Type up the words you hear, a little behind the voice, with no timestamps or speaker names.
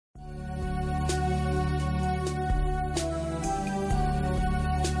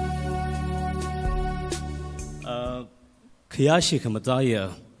Kayashi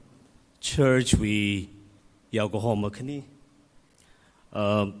Kamataya Church we Yagohoma Kani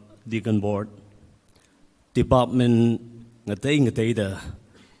Deacon Board Department Ngatay da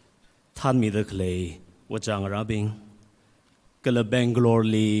Tan mi the clay Wajang Rabing Kala Bangalore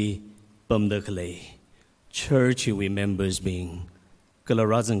li Bum the clay Church we members being Kala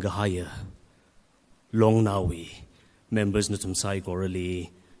Razan Gahaya Long Nawi members Nutum Sai Gorali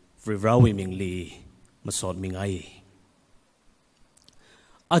Vrivrawi Mingli Masod Mingai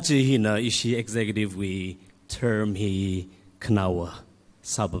Ajihina ishi executive we term he Kanawa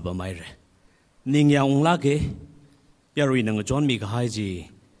Sababa Maire Ning Yang Lage Yari Nang John Mikahaji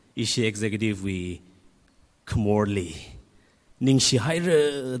ishi executive we Kamorli Ning Shi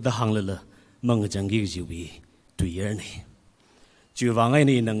Hire the Hanglala Mangajangi Jiwi to Yerni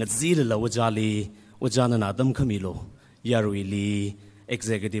Juvangani Nang Zila Wajali Wajanan Adam Camilo Yari Li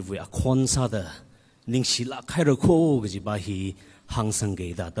executive we Akon Sada Ning Shila Kairoko Jibahi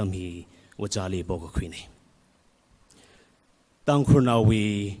Hangsangay Datami Wajali Boga Queen Tangkhul now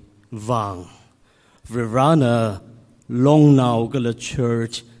we Vang Virana Long now Gala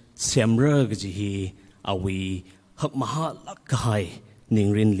Church Semra Gajihi Awi Hakmaha Lakai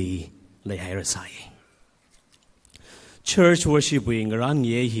Ningrinli Lehairasai Church worship wing Ran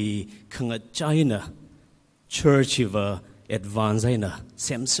Yehi Kanga China Church Iva Advanzaina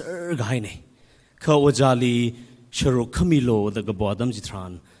Semser Gaine Kawajali Sharo Kamilo the Gabodam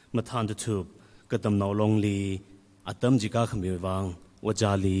Jitran Matan the Tube Katamnao Long Li Atam Jika Kamivang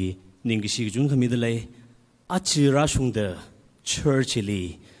Wajali Ningishi Jun Kamidale Achi Rashung the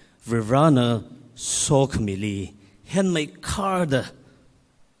Churchili Vivrana So Kamili Handmade card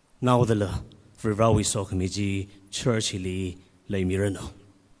Now the Vivrawi So Kamiji Churchili Le Mirano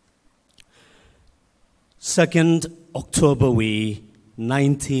 2nd October we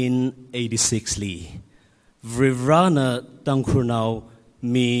 1986 li Vivrana Tangkhul now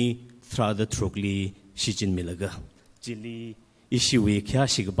me Thrada Trukli Shijin Milaga Jili Ishiwi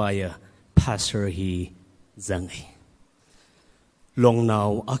Kyashigabaya Pastor he Zangi Long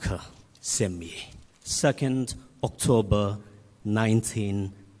now Aka Semi 2nd October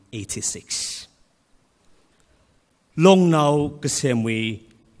 1986 Long now Kasemwi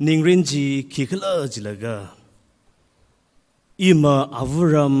Ningrinji Kikala Jilaga Ima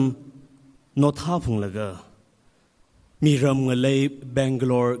Avuram Not Hapung Laga Miram Ngalay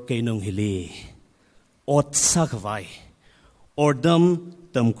Bangalore Canon Hili Ot Sakavai Ordam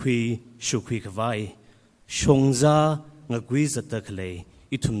Tamkwi Shukwi Kavai Shongza Ngagwiza Takale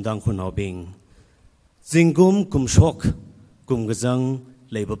Itum Tangkhul now being Zingum Kumshok Kumgazang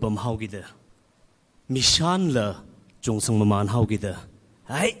Lababam Haugida Mishan La Jongsang Maman Haugida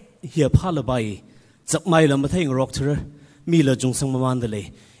Ai here Palabai Zakmai Lamathing Rockter Mila Jongsang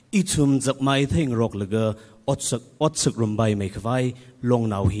Mamandale Itum Zakmai Thing Rock Laga Otsak Rumbai Makavai Long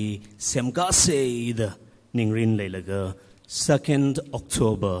now he Semga say the Ningrin Lelaga 2nd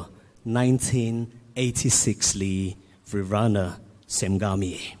October 1986 li Vivrana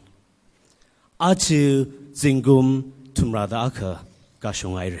Semgami Achu Zingum Tumrada Aka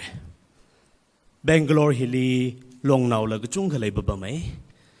Gashongaire Bangalore Hili Long now Laga Jungale Babame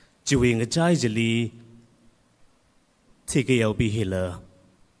Jiwing a Jajali TKLB Hila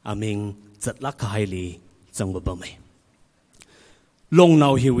Aming Zatlaka Haili Zangbabame Long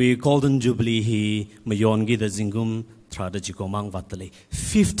now here we Golden Jubilee he Mayongi the Zingum Tradijico Mang Vatale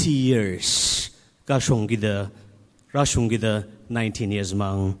 50 years Gashongi the Rashungi the 19 years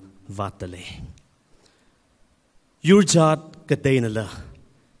Mang Vatale Yurjat Katainala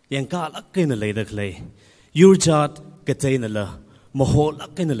Yanka Lakinale the clay Yurjat Katainala Moho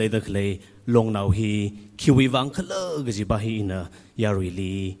Lakinale the clay Long now he Kiwi Vankala Gajibahina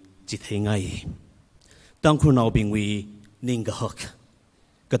Yarili Jithingai Tangkhul now being we Ninga Huk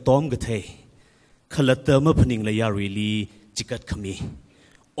Katom Gate Kalata Mapaning La Yarili Jikat Kami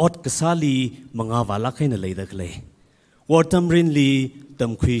Ot Kasali Mangava Lakina Leda Clay Watam Rinli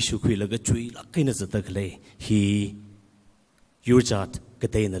Tamkwi Shukwi Lagatui Lakina Zatakle He Yurjat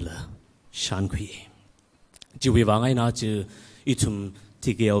Gatainala Shankwi Jiwivangai Nachu Itum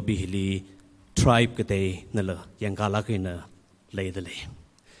TKLB Hili Tribe Gate Nala Yangalakina Ledale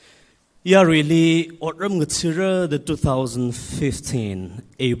Yarili Otram Gatsira the 2015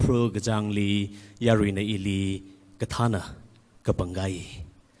 April Gajangli Yarina Ili Gatana Kapangai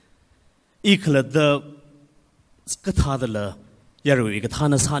Ikla the Skatadala Yarui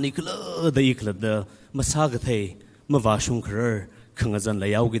Gatana Sanikla the Ikla the Masagate Mavashung Krer Kangazan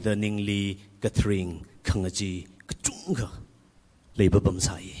Layaugi the Ningli Gatring Kangaji Katunga Lababam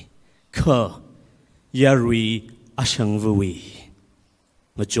Sai Ka Yarui Ashangvui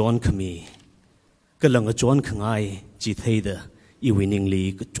John Kami ก็ลังจวนขังไอจีเทเดอีวินิงลี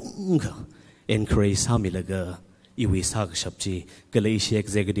ก็จุงค่ะ encourage สามีละก็อีวิสากชับจีก็เลยเช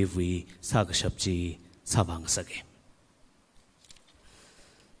executive วิสากชับจีสาวังสัก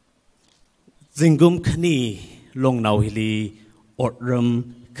จิงกุมขณีลงนาวฮิลีอดร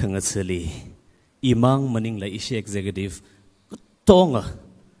ำขังอัศลีอีมังมันนิงเลยเช executive ก็ตองอ่ะ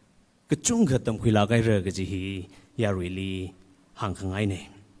ก็จุงค่ะตั้มคุยลาไกเรก็จีฮียารุลีห่างขังไอเนี่ย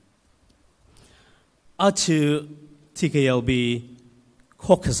อาชีTKLB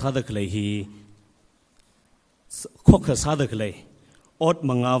ข้อข่าวสารเลยฮีข้อข่าวสารเลยอด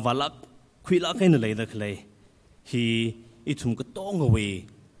มังอาวัลักคุยลักให้นั่นเลยนักเลยฮีอิทุมก็ต้องเอาไว้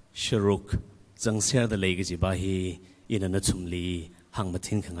ชรุกจังเสียดเลยก็จีบาฮีอินันทุมลีห่างมา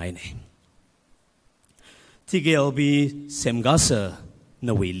ทิ้งข้างไงเนี่ย TKLB เซมกาเซน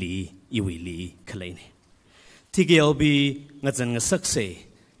วิลีอีวิลีคเลยเนี่ย TKLB งัดจังงัดสักเซ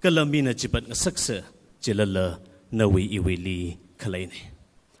ก็ลำมีนัดจีบัดงัดสักเซจิลละนวีอีวิลีคลายเนี่ย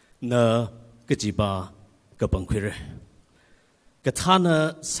นกจิบากบังคุยร์กท่าน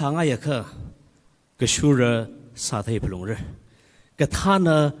สังายค่ะกชูระสาธิพลงร์กท่าน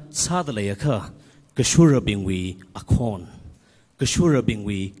สาดเลยค่ะกชูระบิงวีอคอนกชูระบิง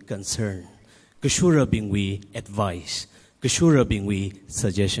วี concern กชูระบิงวี advice กชูระบิงวี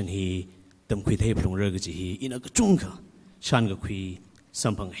suggestion ฮีตำคุยเทพลงร์กจิฮีอินักจุงค่ะฉันก็คุยสั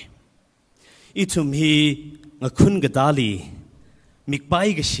มพังไงอีทุมฮีงคุณกดาลีมิกไป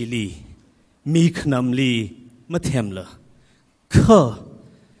กชิลีมีขนมลีมาเทมละข้า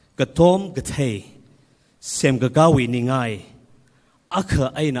กระทมกระเทยเซมกะกาวินิงไงอัก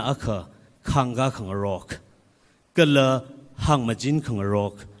ไอน่ะอักขังกาขังรอกก็ละหังมาจินขังรอ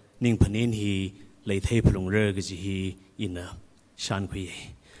กนิ่งพนินฮีเลยเทพลงเรือก็จะฮีอินะชันคุย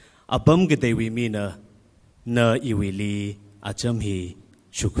อับบัมกเดวิมีนะเนอีวิลีอาจำฮี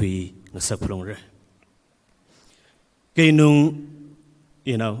ชุคุยงสักพลงเรือกินุง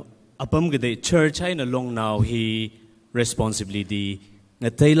อับบัมกเด church ให้นะลงนาวฮี responsibility ง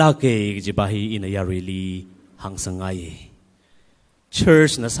เตยลาเกยจิบาฮีอินะยาริลีหังสังไง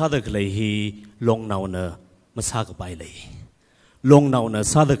church นะซาดกเลยฮีลงนาวนะมาซากไปเลยลงนาวนะ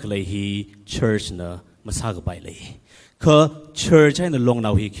ซาดกเลยฮี church นะมาซากไปเลยคือ church ให้นะลงน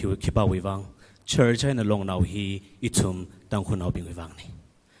าวฮีคิดบ่าวิวัง church ให้นะลงนาวฮีอิทุมตังคุณเอาบิงวิวังนี่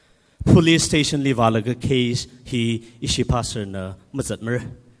police station ลีวาลก็ case ฮีอิชิ pastor นะมาจัดมือ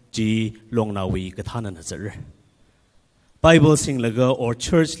จีลงนาวีก็ท่านันจัด Bible สิ่งละก็ or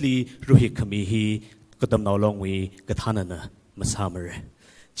church ลีรู้ฮิคมีฮีก็ตำนาวลงวีก็ท่านันมาสามมือ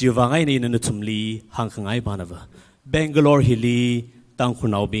จีวางไอ้นี่นั่นทุมลีห่างข้างไอ้บ้านวะ Bangalore ฮิลีตั้งคุ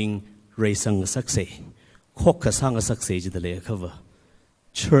ณเอาบิงเรซังสักเซคกสังสักเซจิตเลยครับวะ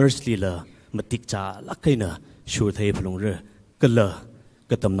church ลีละมาติกจ่าลักไงนะชูเทพลงเรือก็ละ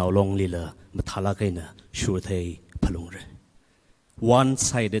ก็ตำนาวลงลีละมาทาลักไงนะชูเทพลงเรือ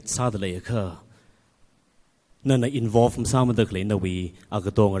one-sided ซาดเลยค่ะนั่นinvolve มสามดึกเลยนะวีอาก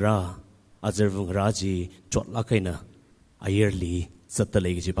ตงราอาจจะวงราจีจดลักไงนะyearly สัตเล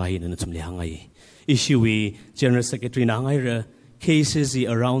ยจีบาฮีนั่นทุ่มเลี้ยงไง issue general secretary นั่งไงเร่ cases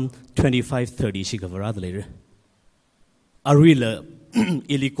around 25-30 ชิกาวราดเลยอารีละ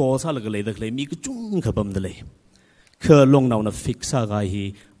อิลิโกซาลกเลยดึกเลยมีก็จุ้งขบมเลยคือลงนาวนะ fix ซาไง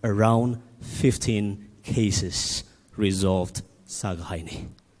around 15 cases resolvedสากให้นี่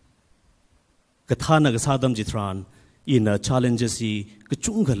กท่านักสาดมจิตรานอินchallengesที่ก็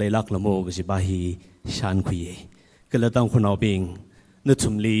จุงกันเลยลักละโมก็จะบาฮีชันคุยก็เลยต้องคนเอาบิงนึกถึ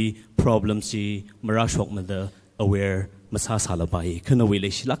งลี problems ที่มาราชกมันเดอ aware มาซาสาลไปคือนวิเล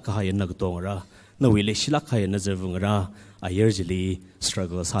ชิลักก็ให้นักตงระนวิเลชิลักให้นักเจริญระyears ลี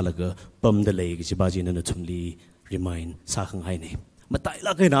struggle สาลก็ปั๊มเดเลยก็จะบาจีนึกถึงลี remind สาขังให้นี่มาตาย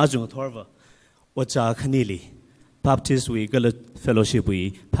ลักให้น่าจุงทอร์วะว่าจะขณีลีBaptist วีก็เลย fellowship วี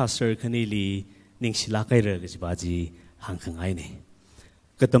pastor คนนี้ลีนิ่งศิลาไกเรก็จะบาจีห่างข้างไงนี่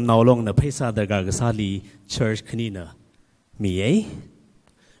ก็ตำนาวลงนะเพศาดการก็ซาลี church คนนี้นะ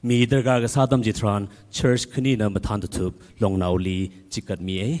มีดการก็ซาดมจิตราน church คนนี้นะมาทันทุบลงนาวลีจิกัด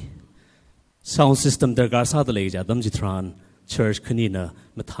มีsound system ดการซาดเลยจะดมจิตราน church คนนี้นะ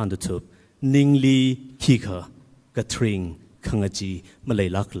มาทันทุบนิ่งลีขี้ขากระทริงขังจีมาเลย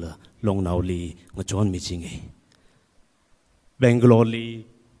ลักละลงนาวลีงจอนมีจริงBangalore ลี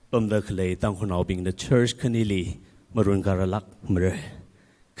ปั๊มเด็กเลยตั้งคนเอาบิง the church คนนี้ลีมารุนการลักมาเลย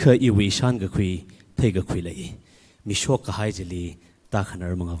เคยอีวิชันก็คุยเทก็คุยเลยมีโชคก็ให้จิลีตาขนา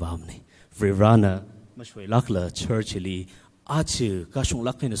ดมังวามนี่ฟรีรานะมาช่วยลักละ church ลีอาชีก็ช่วง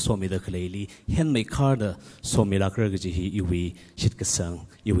ลักให้ในสมัยเด็กเลยลีเห็นไม่ขาดสมัยลักเรื่องก็จะฮีอีวิชิดกษัง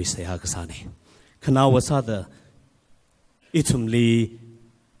อีวิเสียกษังนี่ขณะว่าซาดอีทุมลี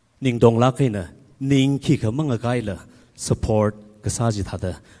นิ่งดงลักให้นะ นิ่งขี้ขมังกายละ support กษาจิตหาด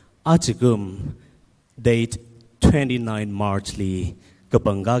อาจกุม date 29 March ลีกับ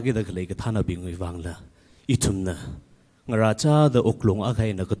บังกากิดกเลยกับท่านอบิงวิวังละอิทุมนะงราชาเดอกลงอาใคร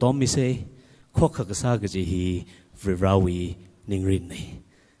นักต้อมมิเซข้อขักษากจีฮีฟริราวีนิงรินนี่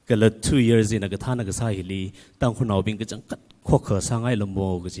ก็เลย 2 years นักท่านนักษาฮิลีตั้งคนเอาบิงก็จังกัดข้อขักษาไงลมโม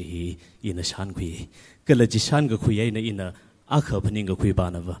กจีฮีอินชันคุยก็เลยจิชันก็คุยไอ้ในอินอาขพนิงก็คุยบา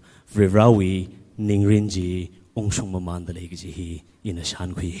นว่าฟริราวีนิงรินจีองชงมามันเดเลยกจีฮีอินชัน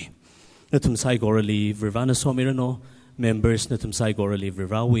คุยนัทุมไซกอร์ลีฟริวานะสอมิรโน members นัทุมไซกอร์ลีฟริ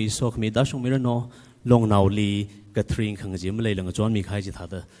ราวีสอกมีดาชงมิรโนลงนาวลีกระทริงขังจิมเลยหลังจวนมีใครจิตหา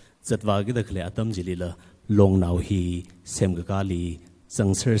ดจัดว่ากิดกเลยอัตมจิลีละลงนาวฮีเซมกกาลีจัง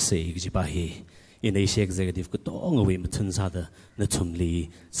เซอร์เซกจิปาฮีอินเอเชีย executive ก็ต้องเอาไว้มาทุนซาดนัทุมลี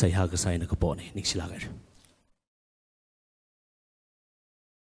ใส่หากระใส่นักปอนี่นิกชิลากัน